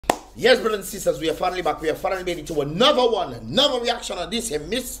Yes, brothers and sisters, we are finally back. We are finally made it to another reaction on this here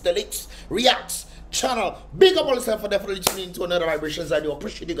Mystelics Reacts channel. Big up all yourself for definitely tuning into another vibrations. I do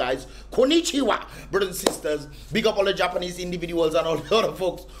appreciate you guys. Konnichiwa, brothers and sisters. Big up all the Japanese individuals and all the other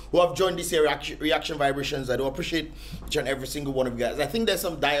folks who have joined this here reaction vibrations. I do appreciate each and every single one of you guys. I think there's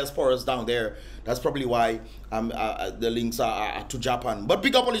some diasporas down there. That's probably why the links are to Japan. But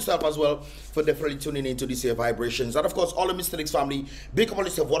big up on yourself as well for definitely tuning into this here vibrations. And of course, all the Mystelics family, big up on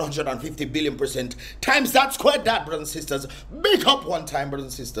yourself 150 billion% times that squared that, brothers and sisters. Big up one time, brothers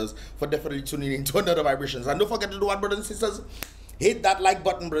and sisters, for definitely tuning into another vibrations. And don't forget to do what, brothers and sisters? Hit that like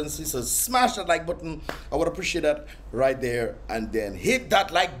button, brothers and sisters. Smash that like button. I would appreciate that right there. And then hit that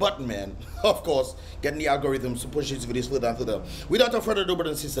like button, man. Of course, getting the algorithms to push these videos further and further. Without further ado,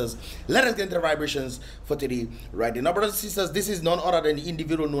 brothers and sisters, let us get into the vibrations for today right there. Now, brothers and sisters, this is none other than the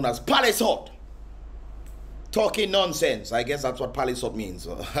individual known as Palisot. Talking nonsense. I guess that's what Palisot means.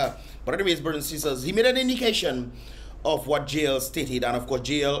 But anyways, brothers and sisters, he made an indication of what Zelle stated. And of course,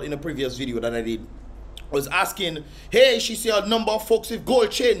 Zelle, in a previous video that I did, was asking, hey, she see a number of folks with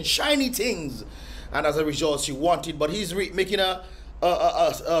gold chain, shiny things, and as a result she wanted, but he's making a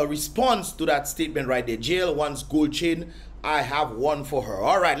response to that statement right there. Zelle wants gold chain. I have one for her.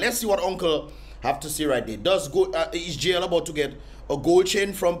 All right, let's see what Uncle have to say right there. Is Zelle about to get a gold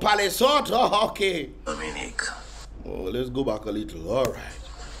chain from Palisot? Oh, okay. Dominica. Oh, let's go back a little. All right.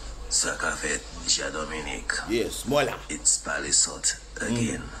 Sakafet, Dominica. Yes, Mola. It's Palisot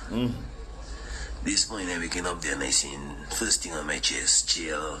again. This morning I waking up there and I seen first thing on my chest,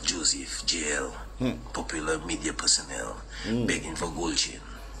 Zelle, Joseph, Zelle, popular media personnel, begging for gold chain.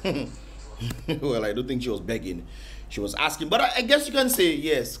 Well, I don't think she was begging. She was asking. But I guess you can say,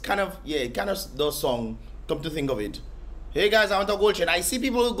 yes, kind of does song, come to think of it. Hey guys, I want a gold chain. I see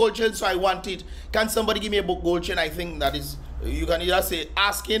people with gold chain, so I want it. Can somebody give me a gold chain? I think that is, you can either say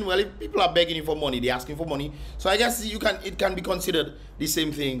asking. Well, if people are begging you for money, they're asking for money. So I guess it can be considered the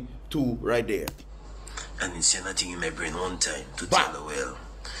same thing too, right there. And it's nothing in my brain one time to tell her, well,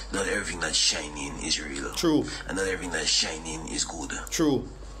 not everything that's shining is real. True. And not everything that's shining is good. True.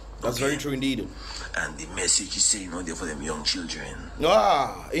 That's very true indeed. And the message is saying out there for them young children.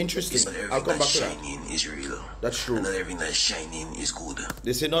 Ah, interesting. Not everything that's shining is real. That's true. And not everything that's shining is good.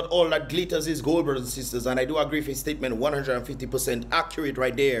 They say not all that glitters is gold, brothers and sisters. And I do agree with his statement, 150% accurate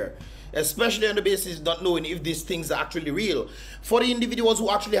right there. Especially on the basis not knowing if these things are actually real. For the individuals who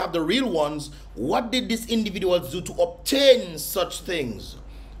actually have the real ones, what did these individuals do to obtain such things?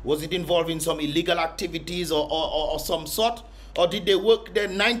 Was it involving some illegal activities or some sort? Or did they work their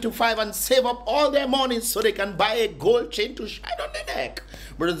 9 to 5 and save up all their money so they can buy a gold chain to shine on their neck?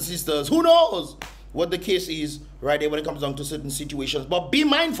 Brothers and sisters, who knows what the case is right there when it comes down to certain situations. But be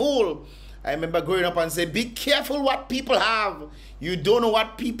mindful. I remember growing up and saying, be careful what people have. You don't know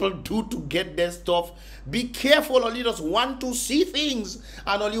what people do to get their stuff. Be careful, or you just want to see things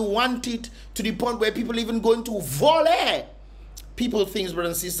and only want it to the point where people even going to volley people things,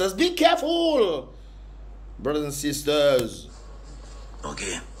 brothers and sisters. Be careful, brothers and sisters.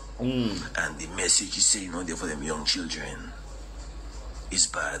 Okay. And the message is saying out there for them young children is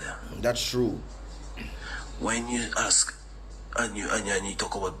bad. That's true. When you ask and you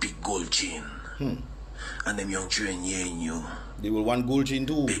talk about big gold chain, and them young children hearing you, they will want gold chain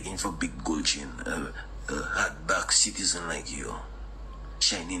too. Begging for big gold chain. Hardback citizen like you.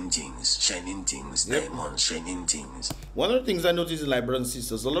 Shining things, diamonds, shining things. One of the things I noticed is, like, brothers and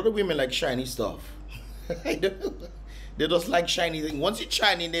sisters, a lot of women like shiny stuff. They just like shiny things. Once it's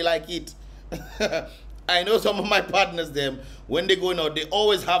shining, they like it. I know some of my partners, them, when they go out, they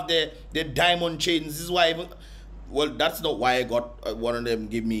always have their diamond chains. This is why well, that's not why I got one of them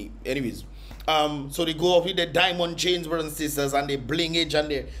give me. Anyways, so they go off with their diamond chains, brothers and sisters, and they bling edge and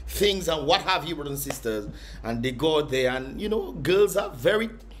their things and what have you, brothers and sisters, and they go there, and you know, girls are very,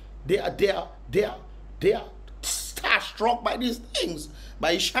 they are starstruck by these things,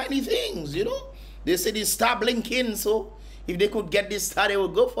 by shiny things, you know. They say they star blinking, so if they could get this star, they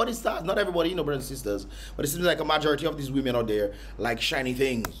would go for the stars. Not everybody, you know, brothers and sisters, but it seems like a majority of these women out there like shiny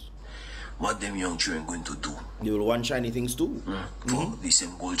things. What them young children going to do? They will want shiny things too. For the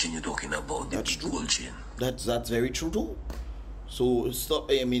same gold chain you're talking about, the that's big true. Gold chain. That's very true too. So stop.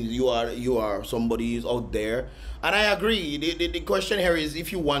 I mean, you are somebody who's out there, and I agree. The question here is,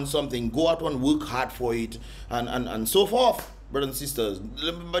 if you want something, go out and work hard for it, and so forth, brothers and sisters.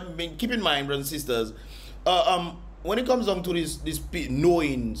 But keep in mind, brothers and sisters, when it comes down to this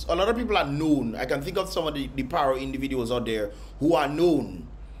knowings, a lot of people are known. I can think of some of the power individuals out there who are known.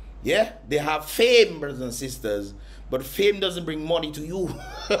 Yeah, they have fame, brothers and sisters, but fame doesn't bring money to you.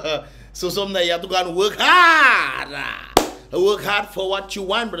 So sometimes you have to go and work hard Work hard for what you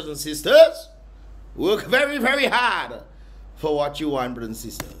want, brothers and sisters. Work very, very hard for what you want, brothers and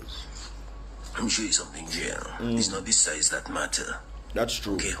sisters. Let me show you something, JL. It's not this size that matter. That's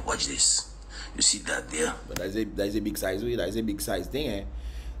true. Okay, watch this. You see that there? But that's a big size. That's a big size thing, eh?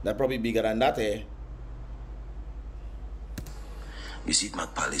 That's probably bigger than that, eh? You see it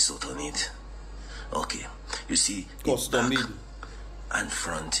Palace out on it. Okay. You see custom made. And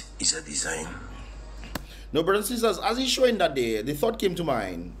front is a design. No, brothers and sisters, as he's showing that there, the thought came to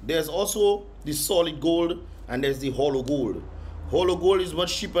mind. There's also the solid gold and there's the hollow gold. Hollow gold is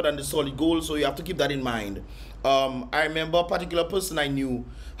much cheaper than the solid gold, so you have to keep that in mind. I remember a particular person I knew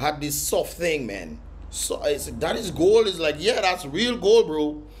had this soft thing, man. So I said, that is gold. It's like, yeah, that's real gold,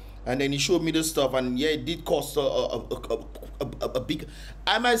 bro. And then he showed me this stuff, and yeah, it did cost a big.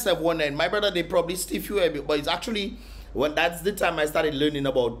 I myself wondered, my brother, they probably stiff you a bit, but it's actually when that's the time I started learning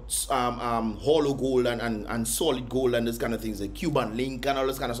about hollow gold and solid gold and this kind of things, like Cuban link and all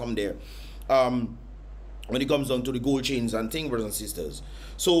this kind of something there. When it comes down to the gold chains and things, brothers and sisters.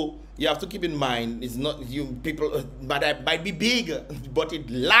 So you have to keep in mind, it's not you people, but it might be big, but it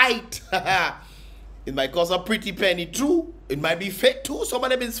light. It might cost a pretty penny too. It might be fake too. Some of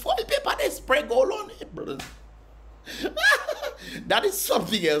them is foil paper, they spray gold on it, brothers. That is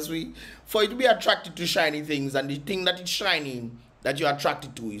something else. For you to be attracted to shiny things, and the thing that is shining that you're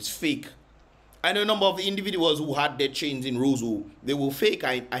attracted to is fake. I know a number of the individuals who had their chains in Roseau. They were fake.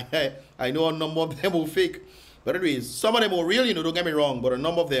 I know a number of them were fake. But anyways, some of them were real, you know, don't get me wrong, but a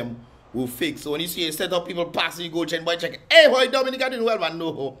number of them were fake. So when you see a set of people passing, you go chain boy check, hey boy, Dominica doing well, man.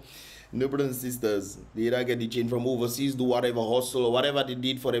 No, brothers and sisters. They either get the chain from overseas, do whatever hustle or whatever they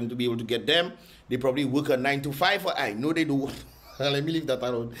did for them to be able to get them. They probably work a 9 to 5. I know they do. Let me leave that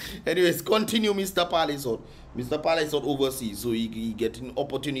alone. Anyways, continue Mr. Palace out. Mr. Palace out overseas, so he getting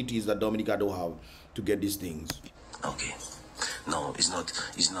opportunities that Dominica don't have to get these things. Okay. No, it's not,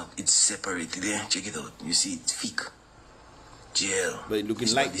 it's separated there. Check it out. You see it's thick. Gel. But it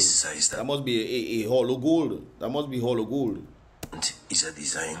looking like this size. That must be a hollow gold. That must be hollow gold. It's a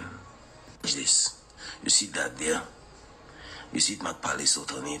design. Watch this. You see that there? You see it Palace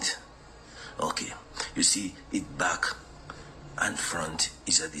out on it. Okay. You see it back and front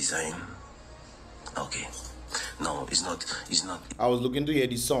is a design. Okay. No, it's not. I was looking to hear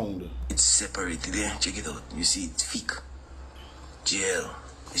the sound. It's separated there. Check it out. You see it's thick. Gel.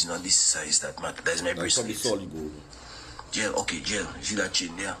 It's not this size that matter. That's my bracelet. That's probably solid gold. Gel. Okay, gel. You see that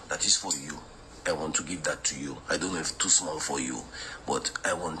chain there? That is for you. I want to give that to you. I don't know if it's too small for you, but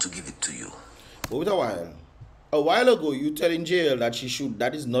I want to give it to you. But wait a while ago, you telling Jail that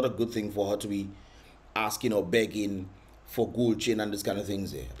that is not a good thing for her to be asking or begging for gold chain and this kind of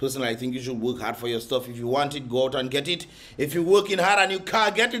things there. Personally, I think you should work hard for your stuff. If you want it, go out and get it. If you're working hard and you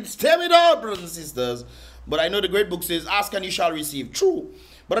can't get it, stem it out, brothers and sisters. But I know the great book says, ask and you shall receive. True.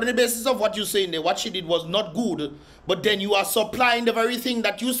 But on the basis of what you're saying there, what she did was not good. But then you are supplying the very thing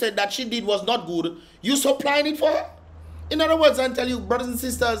that you said that she did was not good. You supplying it for her. In other words, I tell you, brothers and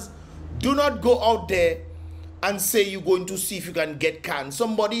sisters, do not go out there and say you're going to see if you can get can.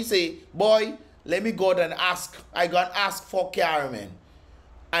 Somebody say, boy, let me go out and ask. I go and ask for car, man.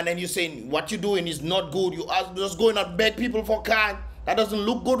 And then you're saying what you're doing is not good. You are just going and beg people for car. That doesn't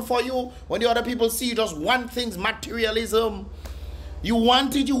look good for you. When the other people see you just want things, materialism. You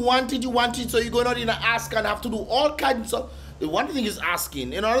want it, you want it, you want it. So you're going out and ask and have to do all kinds of. One thing is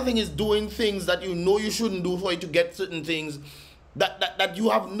asking. Another thing is doing things that you know you shouldn't do for you to get certain things that you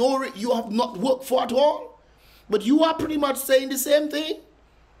have not worked for at all. But you are pretty much saying the same thing.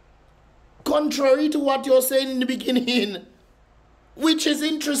 Contrary to what you're saying in the beginning, which is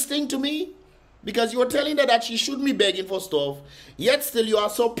interesting to me, because you're telling her that she shouldn't be begging for stuff, yet still you are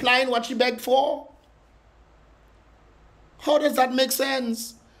supplying what she begged for. How does that make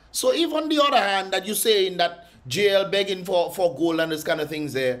sense? So if on the other hand that you're saying that jail begging for gold and this kind of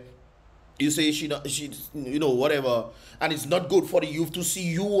things there, you say she you know whatever, and it's not good for the youth to see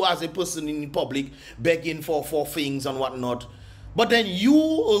you as a person in public begging for things and whatnot. But then you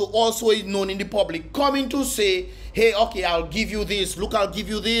also is known in the public coming to say, hey, okay, I'll give you this. Look, I'll give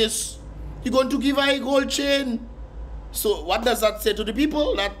you this. You're going to give her a gold chain. So what does that say to the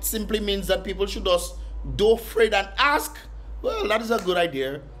people? That simply means that people should just don't afraid and ask. Well, that is a good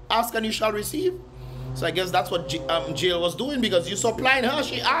idea. Ask and you shall receive. So I guess that's what Jail was doing, because you supplying her.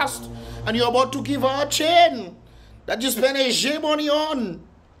 She asked, and you're about to give her a chain that you spend a J money on.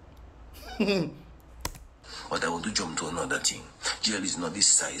 But I want to jump to another thing. Gel is not the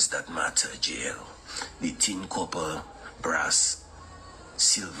size that matter, gel. The tin, copper, brass,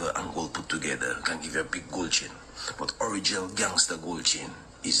 silver, and gold put together can give you a big gold chain. But original gangster gold chain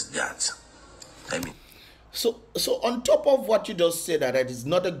is that. I mean... So on top of what you just said, that is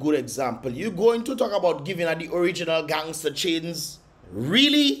not a good example, you're going to talk about giving her the original gangster chains?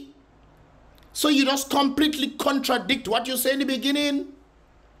 Really? So you just completely contradict what you say in the beginning?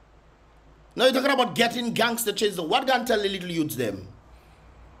 Now you're talking about getting gangster chains. What can tell the little youths them?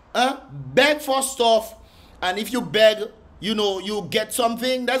 Beg for stuff, and if you beg, you know, you get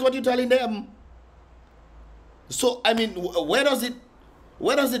something. That's what you're telling them. So, I mean, where does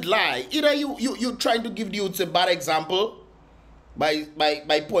it lie? Either you trying to give the youths a bad example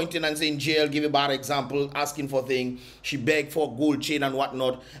by pointing and saying jail, give a bad example, asking for thing, she begged for gold chain and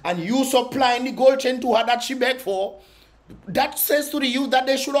whatnot, and you supplying the gold chain to her that she begged for. That says to the youth that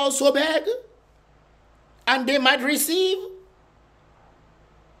they should also beg, and they might receive,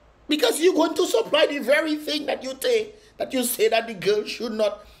 because you're going to supply the very thing that you say that the girl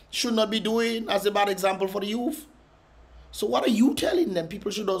should not be doing as a bad example for the youth. So what are you telling them?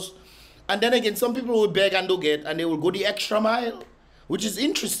 People should also. And then again, some people will beg and don't get, and they will go the extra mile, which is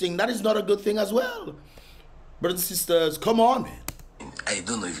interesting. That is not a good thing as well. Brothers and sisters, come on, man. I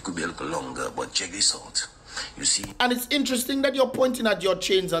don't know if it could be a little longer, but check this out. You see? And it's interesting that you're pointing at your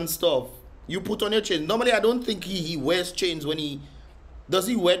chains and stuff. You put on your chains. Normally, I don't think he wears chains when he... Does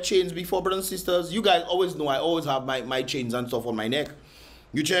he wear chains before, brothers and sisters? You guys always know I always have my chains and stuff on my neck.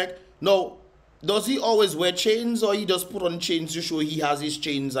 You check? No. Does he always wear chains, or he just put on chains to show he has his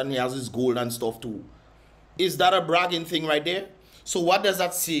chains and he has his gold and stuff too? Is that a bragging thing right there? So what does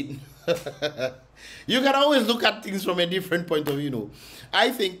that say? You can always look at things from a different point of view, you know.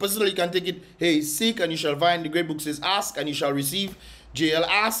 I think personally you can take it, hey, seek and you shall find. The great book says ask and you shall receive. JL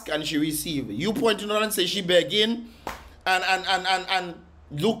ask and she receive. You point it out and say she begging, and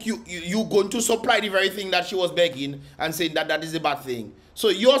look, you going to supply the very thing that she was begging and saying that is a bad thing. So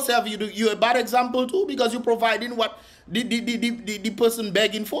yourself, you're a bad example too, because you're providing what the person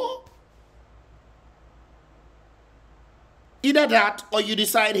begging for. Either that, or you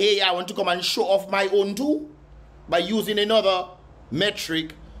decide, hey, I want to come and show off my own too, by using another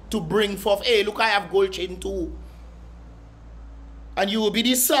metric to bring forth, hey, look, I have gold chain too. And you will be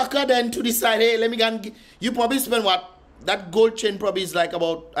the sucker then to decide, hey, let me go and you probably spend what? That gold chain probably is like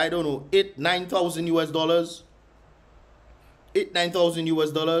about, I don't know, $9,000 US. $9,000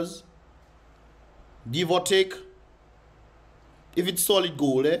 US, give or take. If it's solid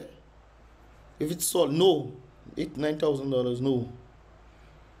gold, If it's solid, no, $9,000, no.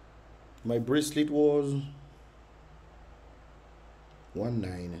 My bracelet was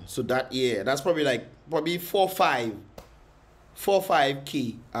 19. So that, yeah, that's probably like 4-5K,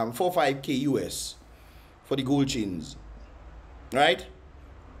 4-5K US for the gold chains, right?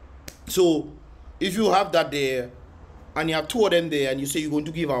 So if you have that there, and you have two of them there, and you say you're going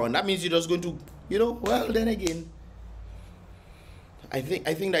to give her one, that means you're just going to, you know, well, then again, I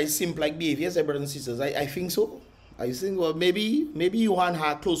think that is simple like behavior, yes, brothers and sisters. I think so. I think, well, maybe you want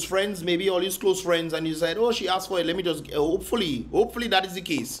her close friends, maybe all his close friends, and you said, oh, she asked for it, let me just, hopefully that is the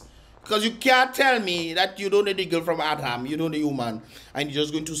case. Because you can't tell me that you don't know the girl from Adam, you know the human, and you're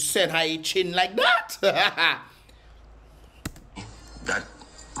just going to send her a chain like that. That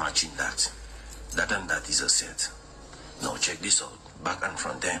matching that and that is a set. Now check this out, back and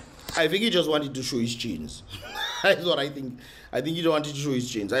front there. I think he just wanted to show his chains. That's what I think. I think he don't wanted to show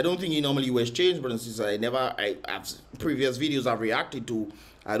his chains. I don't think he normally wears chains, but since I have previous videos I've reacted to,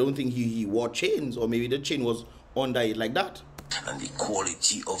 I don't think he wore chains, or maybe the chain was under it like that. And the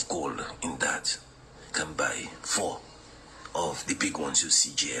quality of gold in that can buy 4 of the big ones you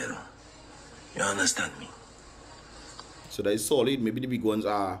see, JL. You understand me? So that is solid. Maybe the big ones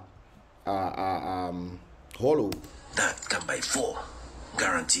are hollow. That can buy 4,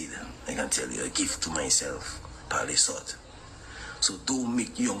 guaranteed. I can tell you, a gift to myself, Pally sort. So don't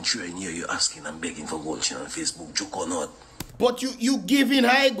make young children hear you asking and begging for gold chain on Facebook, joke or not. But you giving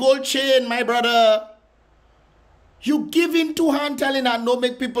her a gold chain, my brother. You giving to her and telling her no,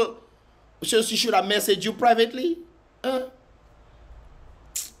 make people. So she should have messaged you privately. That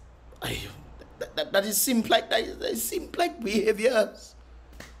is simple like behaviors.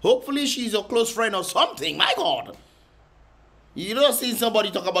 Hopefully she's a close friend or something. My God. You don't see somebody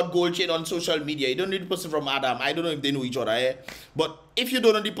talk about gold chain on social media. You don't know the person from Adam. I don't know if they know each other. But if you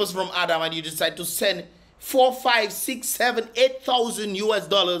don't know the person from Adam and you decide to send 4, 5, 6, 7, 8,000 US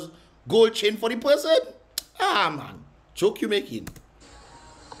gold chain for the person, man, joke you making.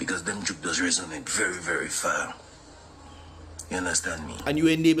 Because them joke does resonate very, very far. You understand me? And you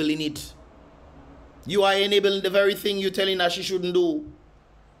enabling it. You are enabling the very thing you're telling her she shouldn't do.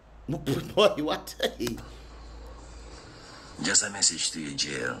 Boy, what? Just a message to you,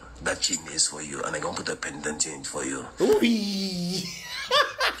 JL. That chain is for you, and I'm going to put a pendant in it for you.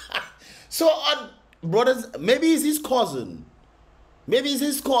 So brothers, maybe it's his cousin. Maybe it's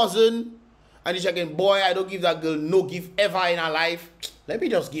his cousin. And he's again, boy, I don't give that girl no gift ever in her life. Let me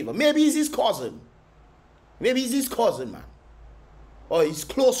just give her. Maybe it's his cousin. Maybe it's his cousin, man. Or his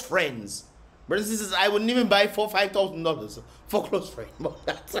close friends. Brothers and sisters, I wouldn't even buy $4,000-$5,000 for close friends. But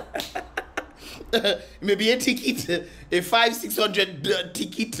that's maybe a ticket, a $500-$600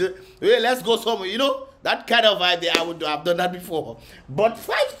 ticket. Well, let's go somewhere. You know, that kind of vibe there, I would have done that before. But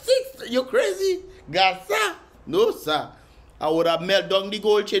 $5,000-$6,000, you crazy? God, sir. No, sir. I would have melted down the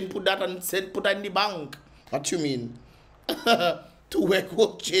gold chain, put that and said, put that in the bank. What you mean? To wear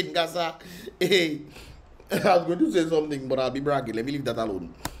gold chain, Gaza. Hey, I was going to say something, but I'll be bragging. Let me leave that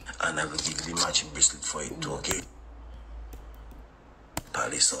alone. And I will give the matching bracelet for it too, okay?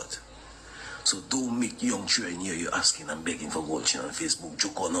 Palisot. So don't make young children hear you asking and begging for gold chain on Facebook,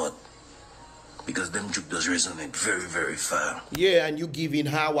 joke or not. Because them joke does resonate very, very far. Yeah, and you giving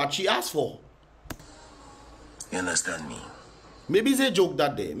her what she asked for. You understand me? Maybe it's a joke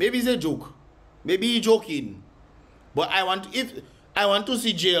that day. Maybe it's a joke. Maybe he's joking. But I want to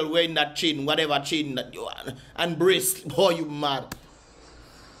see Jail wearing that chain, whatever chain that you want, and bracelet. Boy, you mad.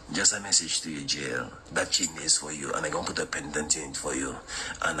 Just a message to you, Jail. That chain is for you, and I'm gonna put a pendant in it for you,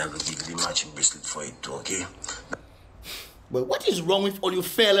 and I will give you the matching bracelet for it too, okay? But what is wrong with all you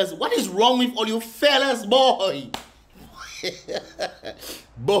fellas? What is wrong with all you fellas, boy?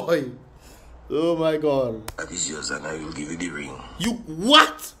 Boy. Oh my God. That is yours, and I will give you the ring. You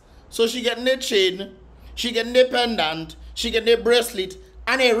what? So she getting the chain, she getting the pendant, she getting the bracelet,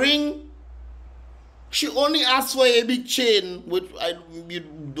 and a ring? She only asked for a big chain, which you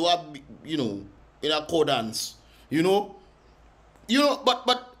do have, you know, in accordance, you know,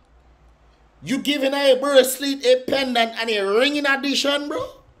 but you giving her a bracelet, a pendant, and a ring in addition, bro.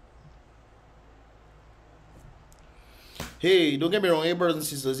 Hey, don't get me wrong, hey, brothers and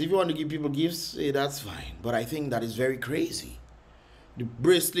sisters, if you want to give people gifts, hey, that's fine. But I think that is very crazy. The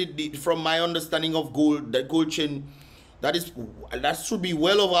bracelet, from my understanding of gold, that gold chain, that should be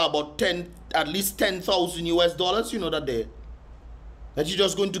well over about at least $10,000 US, you know, that you're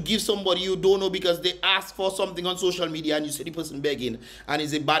just going to give somebody you don't know because they ask for something on social media and you see the person begging, and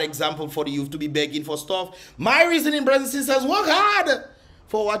it's a bad example for the youth to be begging for stuff. My reasoning, brothers and sisters, work hard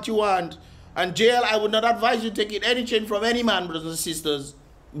for what you want. And Jail, I would not advise you taking any chain from any man, brothers and sisters.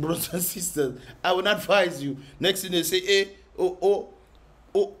 Brothers and sisters, I would not advise you. Next thing they say, hey,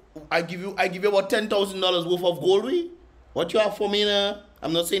 I give you about $10,000 worth of gold. What you have for me now?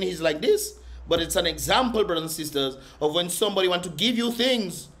 I'm not saying he's like this, but it's an example, brothers and sisters, of when somebody wants to give you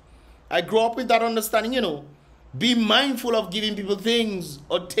things. I grew up with that understanding, you know. Be mindful of giving people things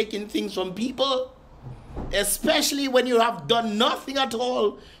or taking things from people, especially when you have done nothing at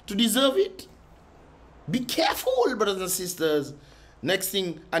all to deserve it. Be careful, brothers and sisters. Next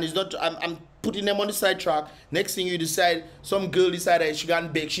thing, and it's not, I'm putting them on the side track. Next thing you decide, some girl decided she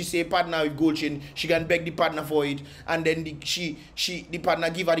can beg. She say partner with gold chain. She can beg the partner for it, and then the partner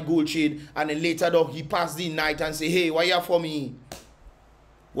give her the gold chain, and then later though he pass the night and say, hey, why you here for me?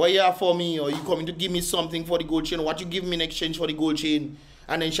 Why you here for me? Or you coming to give me something for the gold chain? What you give me in exchange for the gold chain?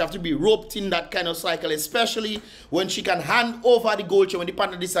 And then she have to be roped in that kind of cycle, especially when she can hand over the gold chain, when the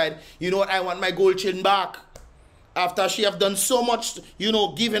partner decide, you know what, I want my gold chain back. After she have done so much, you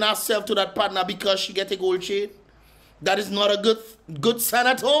know, giving herself to that partner because she get a gold chain. That is not a good sign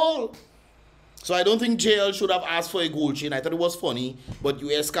at all. So I don't think Jail should have asked for a gold chain. I thought it was funny, but you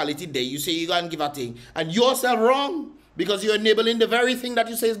escalated there. You say you can't give a thing. And you're yourself wrong because you're enabling the very thing that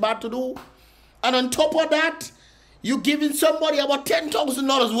you say is bad to do. And on top of that, you giving somebody about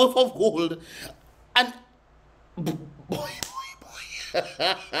 $10,000 worth of gold. And boy.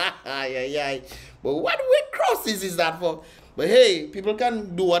 Yeah. But what weight crosses is that for? But hey, people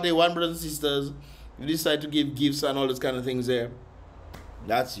can do what they want, brothers and sisters. You decide to give gifts and all those kind of things there.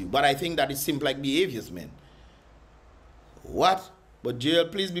 That's you. But I think that is simple like behaviors, man. What? But Jail,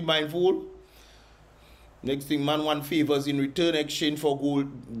 please be mindful. Next thing, man want favors in return exchange for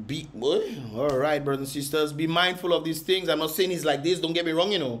gold. Alright, brothers and sisters. Be mindful of these things. I'm not saying it's like this. Don't get me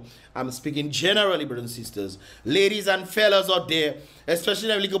wrong, you know. I'm speaking generally, brothers and sisters. Ladies and fellas out there, especially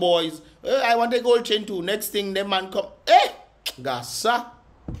the little boys. I want a gold chain too. Next thing, the man come. Gassa.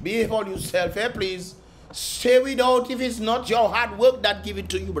 Behave on yourself, please. Stay without if it's not your hard work that give it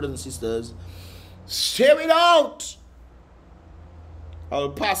to you, brothers and sisters. Stay without.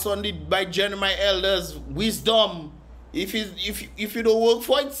 I'll pass on my elders' wisdom. If you don't work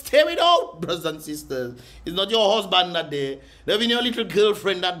for it, stay without, brothers and sisters. It's not your husband that day. Not even your little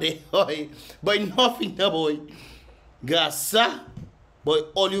girlfriend that day, boy. But nothing, boy. Gassa. Boy,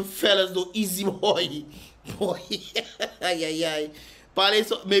 all you fellas do easy, boy. Boy.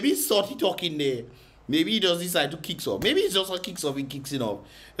 Maybe salty talking there. Maybe he just decide to kicks off. Maybe it's just a kicks off, he kicks it off.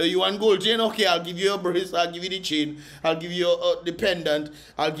 You want gold chain? Okay, I'll give you a bracelet, I'll give you the chain, I'll give you the pendant,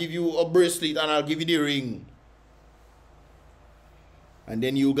 I'll give you a bracelet, and I'll give you the ring. And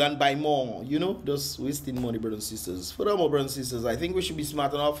then you can buy more, you know, just wasting money, brothers and sisters. Furthermore, brothers and sisters, I think we should be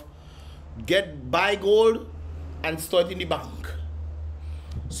smart enough. Buy gold and store it in the bank.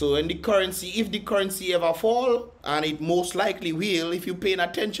 So when the currency, if the currency ever fall, and it most likely will, if you're paying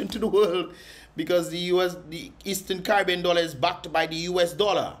attention to the world, because the Eastern Caribbean dollar is backed by the US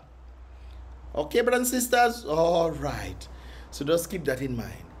dollar. Okay, brothers and sisters? All right. So just keep that in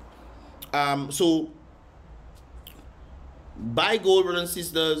mind. So buy gold, brothers and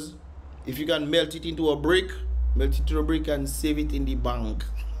sisters. If you can melt it into a brick, and save it in the bank.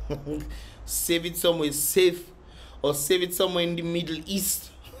 Save it somewhere safe, or save it somewhere in the Middle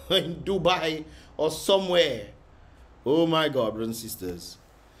East, in Dubai, or somewhere. Oh my God, brothers and sisters.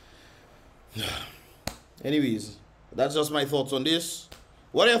 Anyways, that's just my thoughts on this.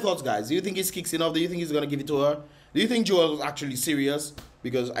 What are your thoughts, guys? Do you think he's kicks enough? Do you think he's gonna give it to her? Do you think Joel was actually serious?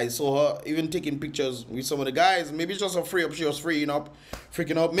 Because I saw her even taking pictures with some of the guys. Maybe it's just a free up. She was freaking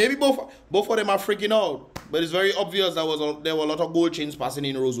up. Maybe both of them are freaking out. But it's very obvious there were a lot of gold chains passing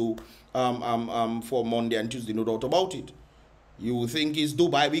in Roseau for Monday and Tuesday. No doubt about it. You think it's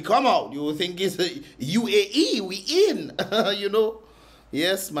Dubai, we come out. You think it's UAE, we in. You know.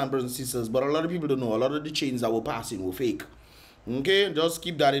 Yes, man, brothers and sisters. But a lot of people don't know. A lot of the chains that were passing were fake. Okay, just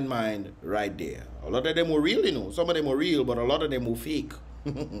keep that in mind right there. A lot of them were real, you know. Some of them were real, but a lot of them were fake.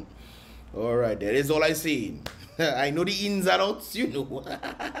 All right, that is all I say. I know the ins and outs, you know.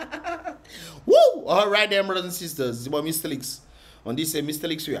 Woo! All right, then, brothers and sisters. It's about Mystelics on this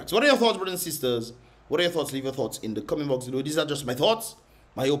Mystelics Reacts. What are your thoughts, brothers and sisters? What are your thoughts? Leave your thoughts in the comment box. You know, these are just my thoughts,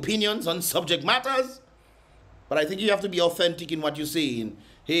 my opinions on subject matters. But I think you have to be authentic in what you're saying.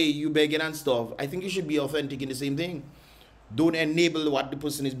 Hey, you begging and stuff. I think you should be authentic in the same thing. Don't enable what the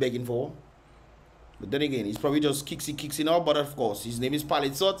person is begging for. But then again, he's probably just kicks out. But of course, his name is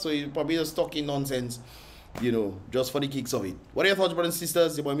Palisot, so he's probably just talking nonsense, you know, just for the kicks of it. What are your thoughts, brothers and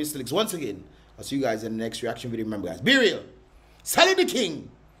sisters? Your boy Mystelics. Once again, I'll see you guys in the next reaction video. Remember, guys, be real, salute the king,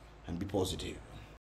 and be positive.